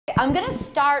I'm going to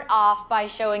start off by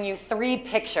showing you 3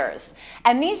 pictures.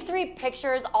 And these 3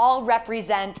 pictures all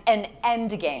represent an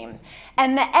end game.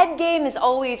 And the end game is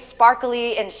always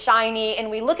sparkly and shiny, and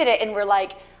we look at it and we're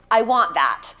like, I want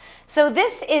that. So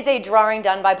this is a drawing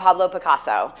done by Pablo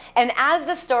Picasso. And as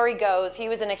the story goes, he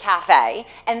was in a cafe,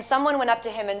 and someone went up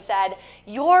to him and said,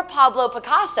 "You're Pablo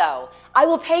Picasso. I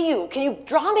will pay you. Can you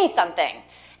draw me something?"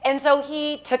 And so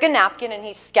he took a napkin and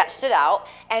he sketched it out,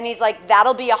 and he's like,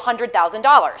 "That'll be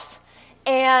 $100,000.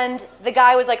 And the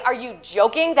guy was like, "Are you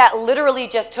joking? That literally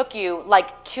just took you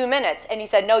like 2 minutes. And he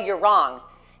said, "No, you're wrong.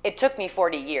 It took me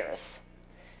 40 years.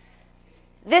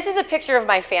 This is a picture of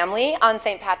my family on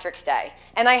St. Patrick's Day.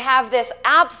 And I have this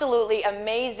absolutely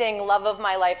amazing love of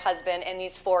my life husband and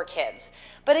these 4 kids.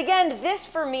 But again, this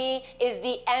for me is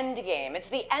the end game. It's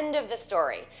the end of the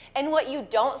story. And what you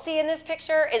don't see in this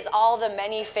picture is all the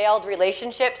many failed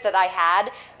relationships that I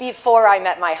had before I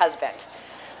met my husband.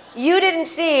 You didn't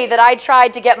see that I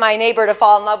tried to get my neighbor to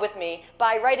fall in love with me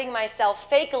by writing myself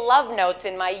fake love notes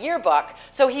in my yearbook.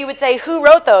 So he would say, "Who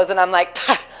wrote those?" And I'm like,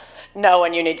 "No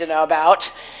one you need to know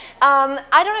about."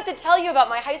 I don't have to tell you about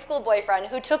my high school boyfriend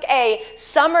who took a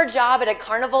summer job at a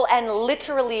carnival and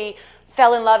literally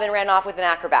fell in love and ran off with an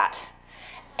acrobat.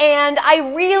 And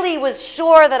I really was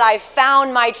sure that I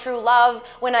found my true love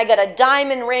when I got a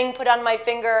diamond ring put on my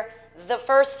finger the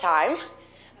first time,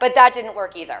 but that didn't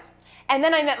work either. And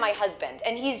then I met my husband,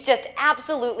 and he's just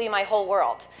absolutely my whole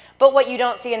world. But what you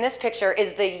don't see in this picture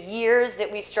is the years that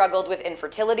we struggled with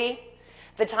infertility,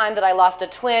 the time that I lost a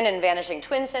twin and vanishing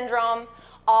twin syndrome,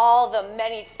 all the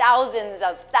many thousands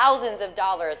of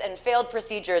dollars and failed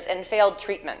procedures and failed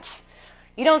treatments.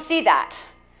 You don't see that.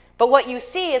 But what you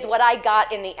see is what I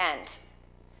got in the end.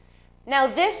 Now,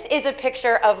 this is a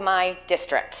picture of my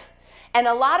district. And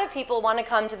a lot of people want to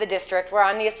come to the district where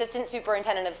I'm the assistant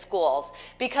superintendent of schools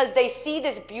because they see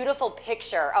this beautiful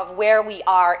picture of where we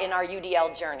are in our UDL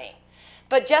journey.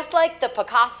 But just like the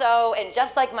Picasso and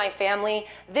just like my family,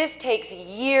 this takes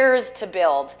years to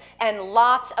build and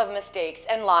lots of mistakes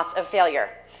and lots of failure.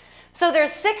 So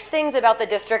there's 6 things about the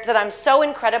district that I'm so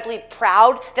incredibly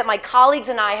proud that my colleagues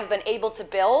and I have been able to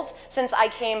build since I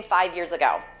came 5 years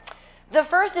ago. The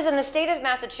first is in the state of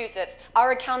Massachusetts,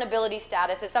 our accountability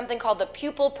status is something called the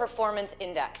Pupil Performance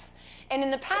Index. And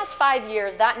in the past 5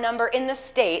 years, that number in the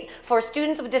state for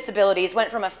students with disabilities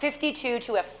went from a 52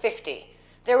 to a 50.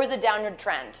 There was a downward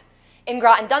trend. In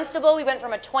Groton-Dunstable, we went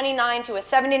from a 29 to a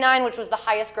 79, which was the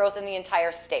highest growth in the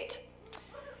entire state.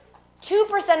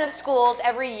 2% of schools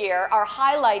every year are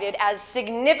highlighted as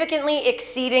significantly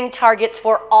exceeding targets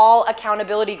for all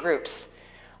accountability groups.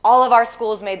 All of our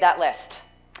schools made that list.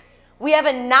 We have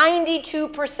a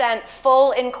 92%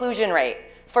 full inclusion rate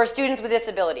for students with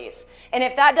disabilities. And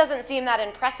if that doesn't seem that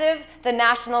impressive, the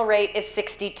national rate is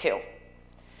 62.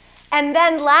 And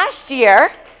then last year,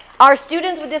 our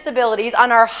students with disabilities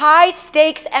on our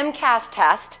high-stakes MCAS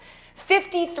test,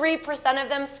 53% of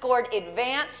them scored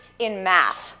advanced in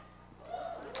math.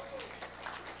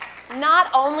 Not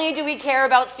only do we care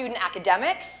about student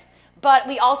academics, but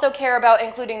we also care about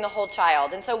including the whole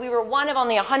child. And so we were one of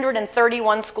only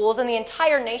 131 schools in the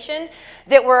entire nation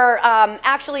that were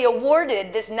actually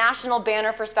awarded this national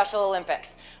banner for Special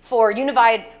Olympics for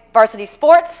unified varsity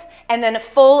sports and then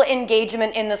full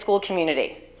engagement in the school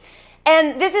community.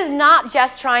 And this is not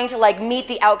just trying to meet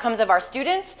the outcomes of our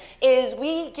students, is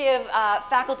we give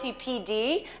faculty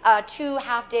PD 2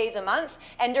 half-days a month,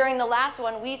 and during the last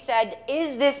one we said,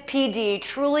 is this PD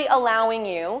truly allowing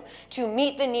you to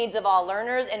meet the needs of all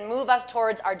learners and move us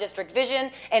towards our district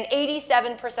vision? And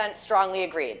 87% strongly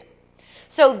agreed.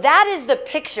 So that is the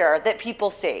picture that people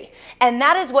see, and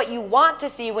that is what you want to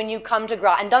see when you come to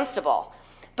Groton-Dunstable.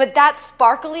 But that's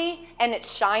sparkly and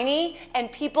it's shiny,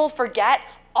 and people forget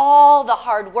all the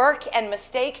hard work and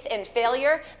mistakes and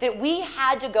failure that we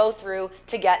had to go through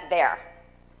to get there.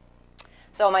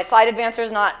 So my slide advancer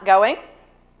is not going.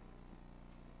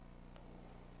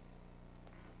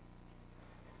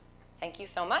 Thank you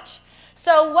so much.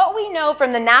 So what we know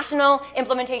from the National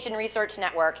Implementation Research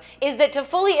Network is that to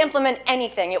fully implement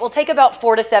anything, it will take about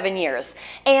 4 to 7 years.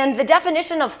 And the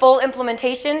definition of full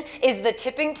implementation is the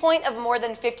tipping point of more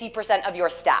than 50% of your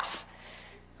staff.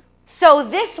 So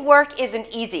this work isn't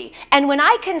easy. And when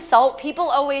I consult, people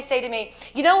always say to me,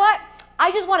 "You know what?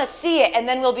 I just want to see it and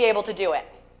then we'll be able to do it."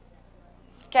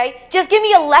 Okay? Just give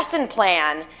me a lesson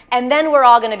plan and then we're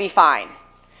all going to be fine.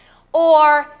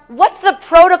 Or, what's the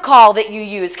protocol that you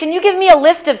use? Can you give me a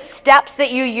list of steps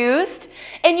that you used?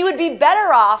 And you would be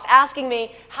better off asking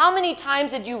me, how many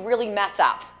times did you really mess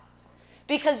up?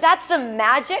 Because that's the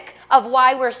magic of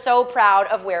why we're so proud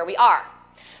of where we are.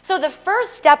 So the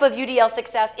first step of UDL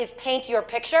success is paint your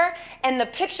picture, and the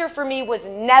picture for me was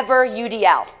never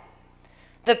UDL.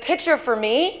 The picture for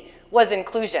me was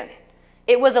inclusion.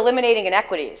 It was eliminating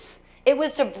inequities. It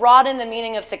was to broaden the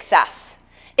meaning of success.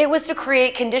 It was to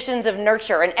create conditions of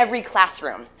nurture in every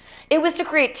classroom. It was to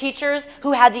create teachers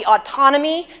who had the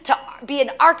autonomy to be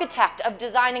an architect of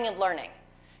designing and learning.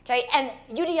 Okay? And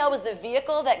UDL was the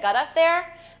vehicle that got us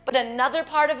there, but another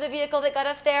part of the vehicle that got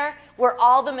us there were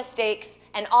all the mistakes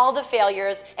and all the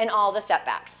failures and all the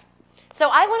setbacks. So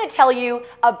I want to tell you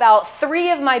about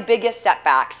 3 of my biggest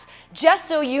setbacks, just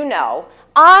so you know.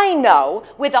 I know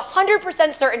with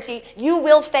 100% certainty you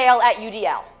will fail at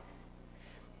UDL.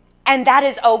 And that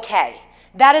is okay.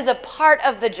 That is a part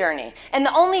of the journey. And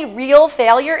the only real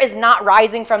failure is not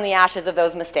rising from the ashes of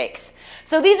those mistakes.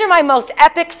 So these are my most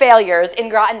epic failures in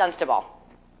Groton Dunstable.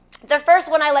 The first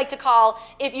one I like to call,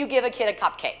 if you give a kid a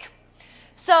cupcake.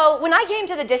 So when I came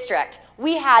to the district,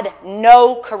 we had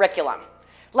no curriculum.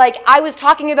 Like, I was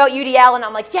talking about UDL, and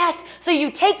I'm like, yes, so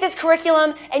you take this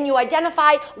curriculum and you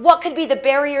identify what could be the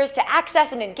barriers to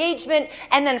access and engagement,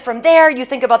 and then from there you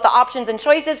think about the options and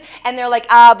choices, and they're like,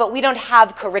 but we don't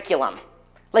have curriculum.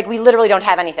 Like, we literally don't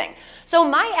have anything. So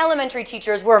my elementary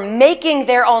teachers were making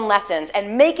their own lessons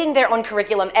and making their own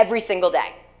curriculum every single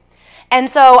day. And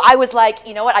so I was like,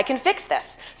 you know what, I can fix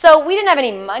this. So we didn't have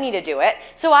any money to do it,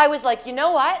 so I was like, you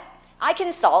know what?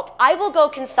 I will go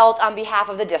consult on behalf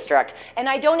of the district, and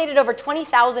I donated over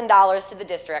 $20,000 to the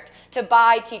district to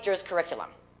buy teachers' curriculum.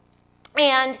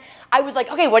 And I was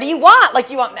like, okay, what do you want? Like,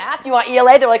 do you want math? Do you want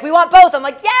ELA? They're like, we want both. I'm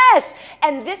like, yes!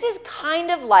 And this is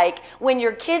kind of like when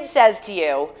your kid says to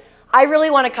you, I really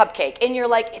want a cupcake, and you're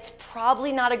like, it's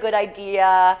probably not a good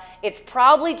idea. It's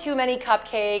probably too many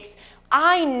cupcakes.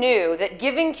 I knew that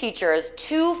giving teachers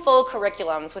 2 full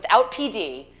curriculums without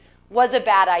PD was a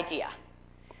bad idea.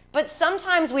 But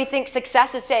sometimes we think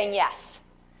success is saying yes.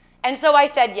 And so I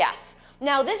said yes.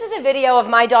 Now, this is a video of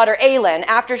my daughter, Aylin,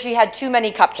 after she had too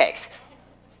many cupcakes.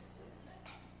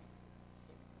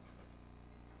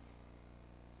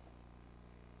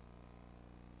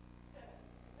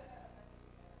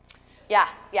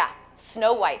 Yeah.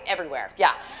 Snow White everywhere,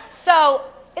 yeah. So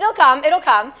it'll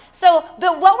come. So,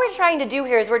 but what we're trying to do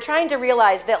here is we're trying to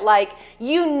realize that, like,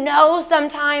 you know,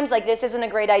 sometimes, like, this isn't a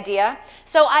great idea.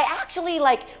 So I actually,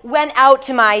 like, went out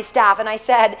to my staff and I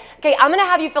said, okay, I'm going to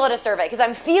have you fill out a survey because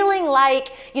I'm feeling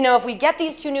like, you know, if we get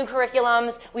these 2 new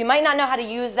curriculums, we might not know how to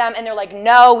use them. And they're like,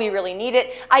 no, we really need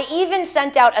it. I even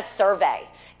sent out a survey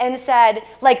and said,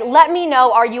 like, let me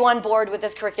know, are you on board with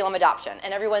this curriculum adoption?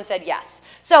 And everyone said yes.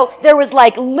 So there was,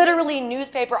 like, literally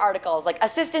newspaper articles, like,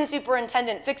 assistant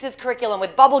superintendent fixes curriculum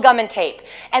with bubble gum and tape.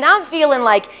 And I'm feeling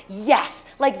like, yes,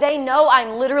 like, they know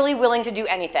I'm literally willing to do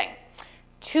anything.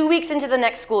 2 weeks into the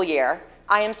next school year,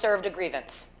 I am served a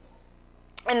grievance.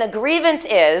 And the grievance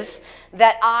is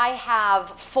that I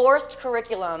have forced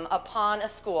curriculum upon a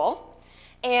school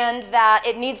and that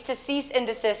it needs to cease and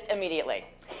desist immediately.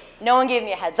 No one gave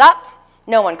me a heads up.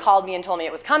 No one called me and told me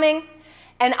it was coming.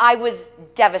 And I was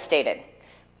devastated.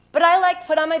 But I, like,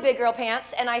 put on my big girl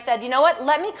pants and I said, you know what,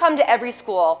 let me come to every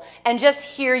school and just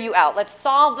hear you out. Let's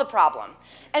solve the problem.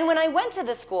 And when I went to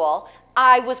the school,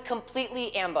 I was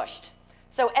completely ambushed.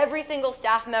 So every single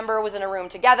staff member was in a room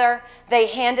together. They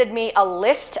handed me a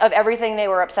list of everything they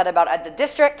were upset about at the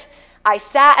district. I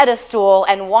sat at a stool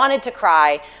and wanted to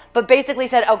cry, but basically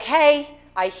said, okay,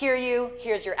 I hear you,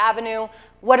 here's your avenue.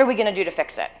 What are we going to do to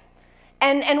fix it?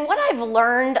 And what I've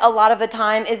learned a lot of the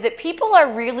time is that people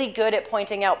are really good at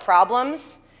pointing out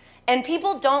problems, and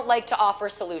people don't like to offer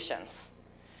solutions.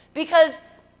 Because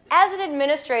as an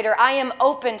administrator, I am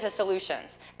open to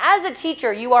solutions. As a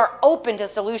teacher, you are open to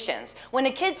solutions. When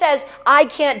a kid says, I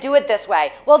can't do it this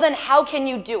way, well then how can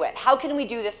you do it? How can we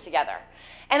do this together?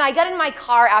 And I got in my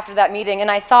car after that meeting and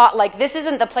I thought, like, this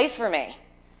isn't the place for me.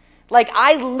 Like,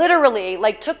 I literally,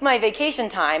 like, took my vacation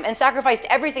time and sacrificed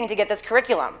everything to get this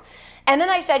curriculum. And then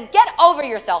I said, get over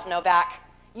yourself, Novak.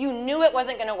 You knew it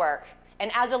wasn't going to work.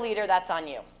 And as a leader, that's on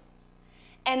you.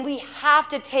 And we have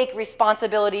to take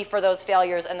responsibility for those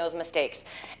failures and those mistakes.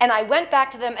 And I went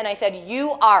back to them and I said,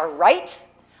 you are right.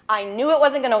 I knew it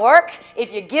wasn't going to work.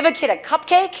 If you give a kid a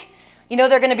cupcake, you know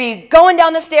they're going to be going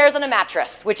down the stairs on a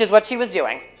mattress, which is what she was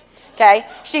doing. Okay?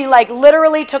 She, like,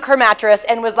 literally took her mattress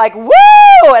and was like, woo!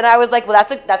 And I was like, well,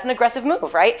 that's an aggressive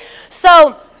move, right?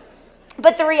 So,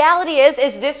 but the reality is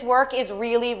this work is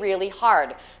really, really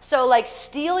hard. So, like,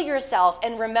 steel yourself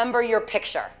and remember your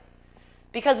picture.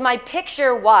 Because my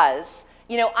picture was,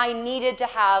 you know, I needed to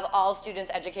have all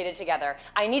students educated together.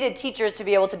 I needed teachers to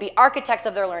be able to be architects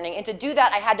of their learning, and to do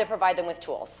that, I had to provide them with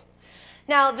tools.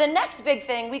 Now, the next big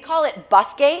thing, we call it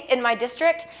busgate in my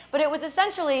district, but it was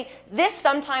essentially, this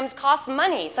sometimes costs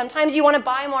money. Sometimes you want to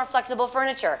buy more flexible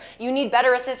furniture. You need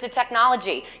better assistive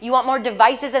technology. You want more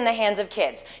devices in the hands of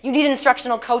kids. You need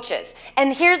instructional coaches.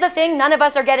 And here's the thing, none of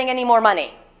us are getting any more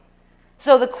money.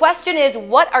 So the question is,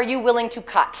 what are you willing to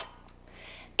cut?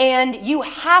 And you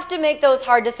have to make those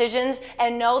hard decisions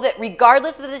and know that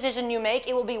regardless of the decision you make,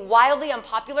 it will be wildly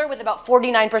unpopular with about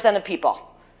 49% of people.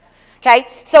 Okay,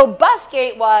 so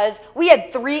busgate was, we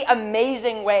had 3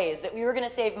 amazing ways that we were going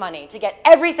to save money to get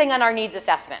everything on our needs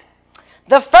assessment.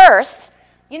 The first,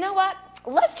 you know what?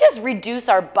 Let's just reduce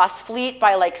our bus fleet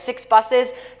by like 6 buses.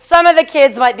 Some of the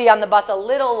kids might be on the bus a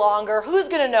little longer. Who's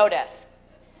going to notice?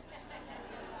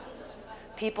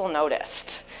 People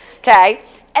noticed. Okay,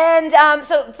 and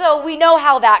so we know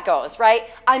how that goes, right?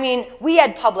 I mean, we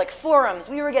had public forums.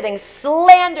 We were getting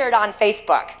slandered on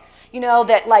Facebook. You know,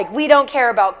 that like, we don't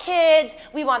care about kids,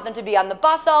 we want them to be on the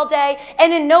bus all day,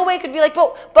 and in no way could be like,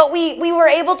 but we were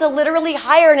able to literally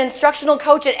hire an instructional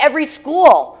coach at every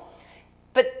school.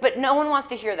 But no one wants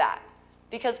to hear that,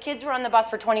 because kids were on the bus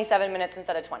for 27 minutes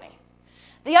instead of 20.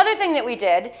 The other thing that we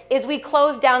did is we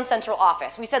closed down central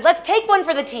office. We said, let's take one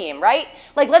for the team, right?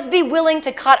 Like, let's be willing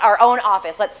to cut our own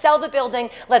office. Let's sell the building,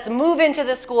 let's move into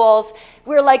the schools.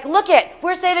 We're like, look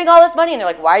we're saving all this money, and they're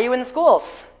like, why are you in the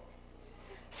schools?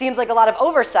 Seems like a lot of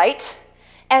oversight.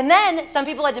 And then some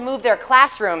people had to move their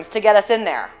classrooms to get us in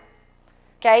there.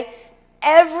 Okay?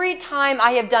 Every time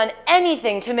I have done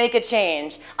anything to make a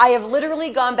change, I have literally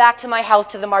gone back to my house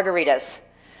to the margaritas.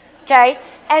 Okay?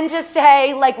 And to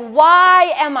say, like,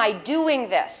 why am I doing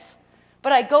this?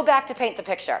 But I go back to paint the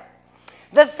picture.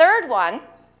 The third one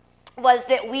was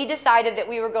that we decided that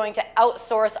we were going to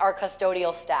outsource our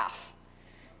custodial staff.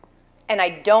 And I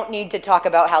don't need to talk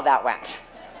about how that went.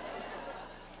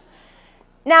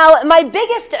 Now, my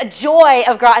biggest joy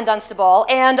of Groton Dunstable,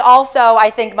 and also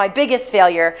I think my biggest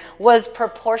failure, was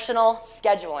proportional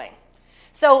scheduling.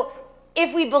 So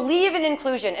if we believe in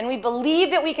inclusion and we believe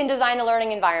that we can design a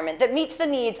learning environment that meets the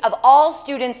needs of all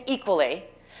students equally,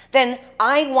 then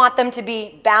I want them to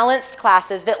be balanced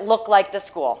classes that look like the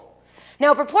school.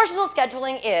 Now, proportional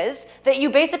scheduling is that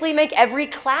you basically make every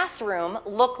classroom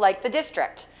look like the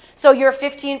district. So you're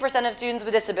 15% of students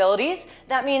with disabilities.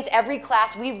 That means every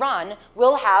class we run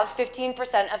will have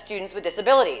 15% of students with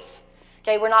disabilities.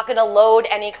 Okay, we're not going to load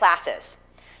any classes.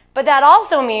 But that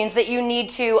also means that you need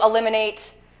to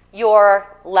eliminate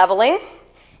your leveling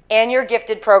and your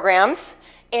gifted programs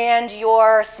and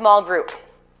your small group.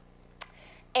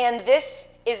 And this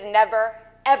is never,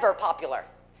 ever popular.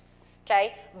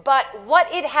 Okay? But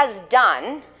what it has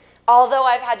done, although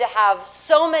I've had to have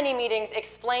so many meetings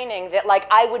explaining that, like,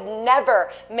 I would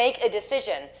never make a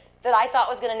decision that I thought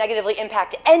was going to negatively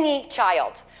impact any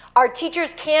child. Our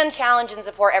teachers can challenge and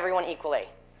support everyone equally.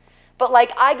 But,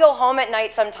 like, I go home at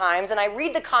night sometimes and I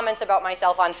read the comments about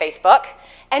myself on Facebook,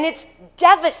 and it's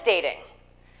devastating.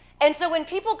 And so when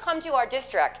people come to our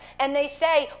district and they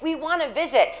say, we want to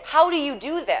visit, how do you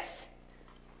do this?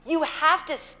 You have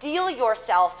to steel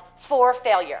yourself for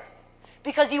failure,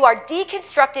 because you are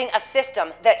deconstructing a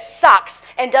system that sucks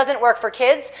and doesn't work for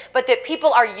kids, but that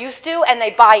people are used to and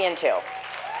they buy into.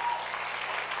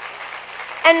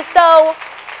 And so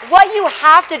what you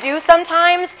have to do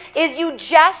sometimes is you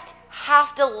just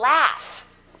have to laugh.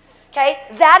 Okay?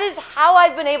 That is how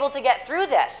I've been able to get through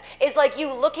this. It's like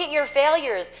you look at your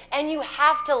failures and you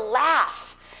have to laugh.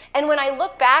 And when I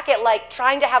look back at, like,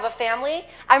 trying to have a family,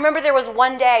 I remember there was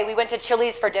one day we went to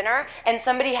Chili's for dinner and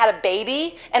somebody had a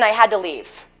baby and I had to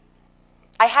leave.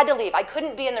 I had to leave. I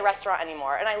couldn't be in the restaurant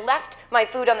anymore. And I left my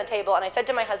food on the table and I said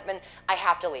to my husband, I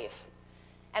have to leave.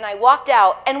 And I walked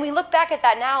out, and we look back at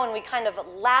that now and we kind of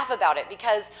laugh about it,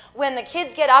 because when the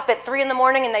kids get up at 3 in the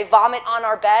morning and they vomit on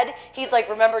our bed, he's like,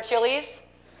 remember Chili's?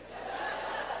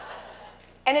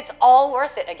 And it's all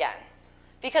worth it again,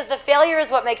 because the failure is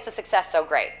what makes the success so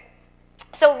great.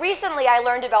 So recently I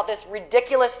learned about this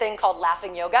ridiculous thing called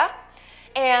laughing yoga.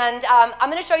 And I'm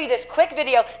going to show you this quick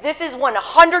video. This is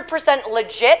 100%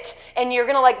 legit, and you're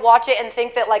going to, like, watch it and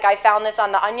think that, like, I found this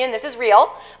on The Onion. This is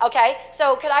real, okay?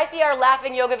 So could I see our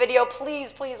laughing yoga video?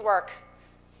 Please, please work.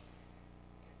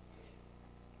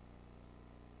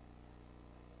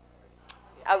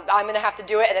 I'm going to have to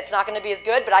do it, and it's not going to be as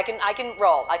good, but I can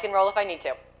roll. I can roll if I need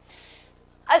to.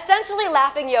 Essentially,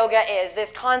 laughing yoga is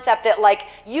this concept that, like,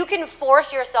 you can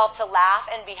force yourself to laugh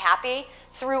and be happy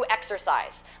through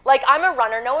exercise. Like, I'm a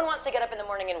runner. No one wants to get up in the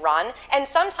morning and run. And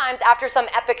sometimes after some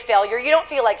epic failure, you don't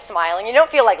feel like smiling. You don't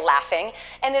feel like laughing.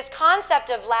 And this concept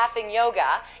of laughing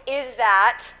yoga is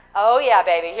that, oh yeah,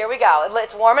 baby, here we go.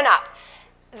 It's warming up.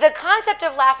 the concept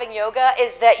of laughing yoga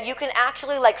is that you can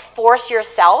actually like force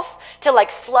yourself to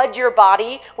like flood your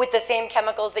body with the same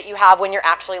chemicals that you have when you're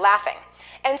actually laughing.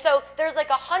 And so there's like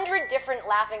 100 different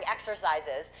laughing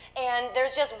exercises, and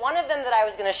there's just one of them that I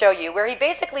was going to show you where he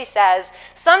basically says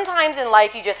sometimes in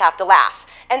life you just have to laugh.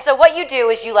 And so what you do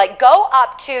is you like go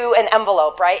up to an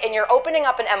envelope, right? And you're opening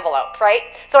up an envelope, right?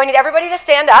 So I need everybody to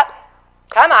stand up.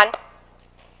 Come on.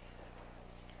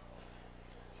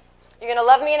 You're going to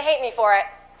love me and hate me for it.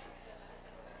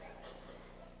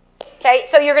 Okay,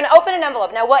 so you're going to open an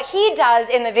envelope. Now what he does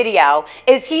in the video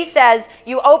is he says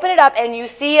you open it up and you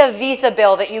see a Visa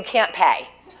bill that you can't pay.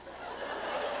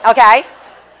 Okay?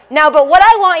 Now, but what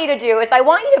I want you to do is I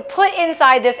want you to put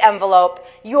inside this envelope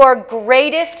your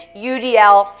greatest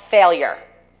UDL failure.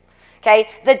 Okay?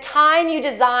 The time you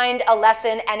designed a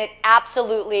lesson and it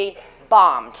absolutely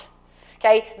bombed.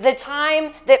 Okay? The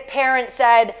time that parents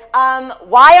said,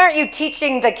 why aren't you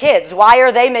teaching the kids? Why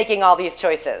are they making all these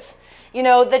choices? You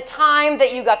know, the time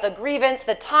that you got the grievance,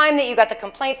 the time that you got the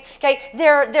complaints, okay,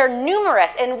 they're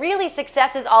numerous, and really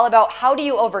success is all about how do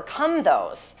you overcome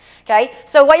those, okay?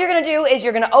 So what you're going to do is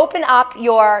you're going to open up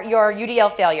your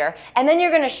UDL failure, and then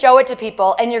you're going to show it to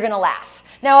people, and you're going to laugh.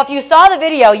 Now, if you saw the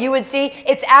video, you would see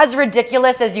it's as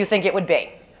ridiculous as you think it would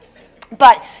be.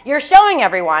 But you're showing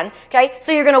everyone, okay?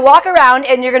 So you're going to walk around,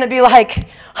 and you're going to be like,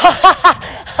 ha, ha,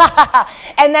 ha, ha,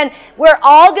 ha, and then we're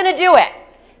all going to do it.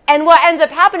 And what ends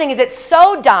up happening is it's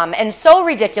so dumb and so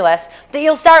ridiculous that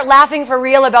you'll start laughing for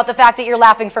real about the fact that you're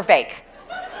laughing for fake.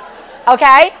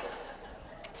 Okay?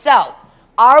 So,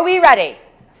 are we ready?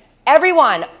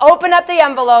 Everyone, open up the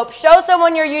envelope, show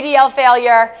someone your UDL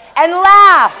failure, and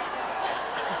laugh.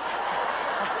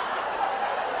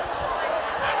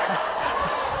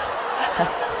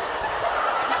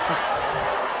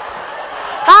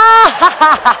 Ha ha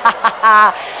ha ha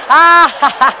ha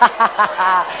ha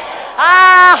ha.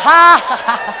 Ah, ha,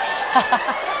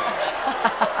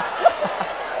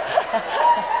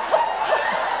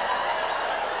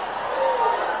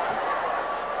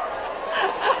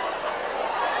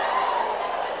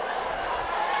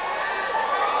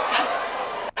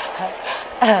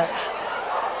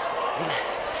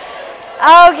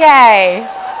 okay.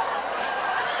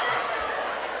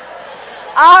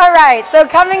 All right, so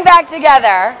coming back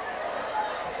together.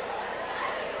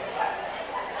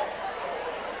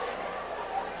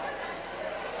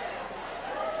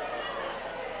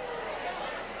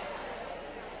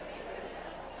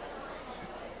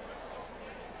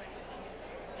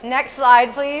 Next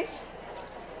slide, please.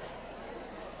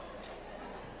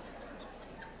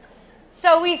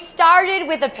 So we started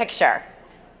with a picture.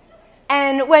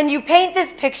 And when you paint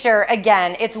this picture,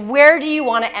 again, it's where do you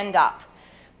want to end up?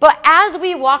 But as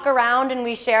we walk around and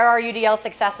we share our UDL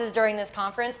successes during this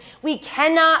conference, we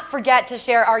cannot forget to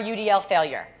share our UDL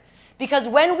failure. Because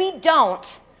when we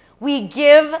don't, we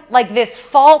give like this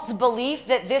false belief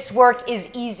that this work is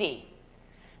easy.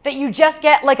 That you just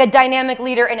get like a dynamic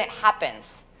leader and it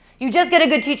happens. You just get a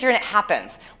good teacher and it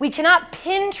happens. We cannot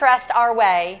Pinterest our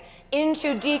way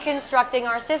into deconstructing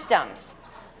our systems,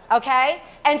 okay?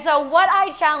 And so what I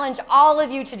challenge all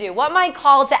of you to do, what my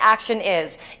call to action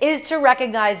is to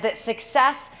recognize that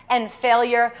success and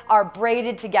failure are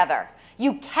braided together.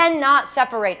 You cannot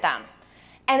separate them.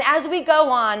 And as we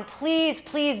go on, please,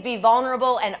 please be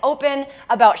vulnerable and open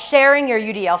about sharing your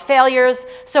UDL failures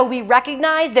so we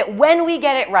recognize that when we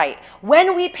get it right,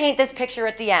 when we paint this picture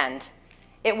at the end,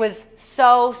 it was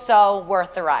so, so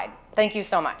worth the ride. Thank you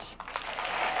so much.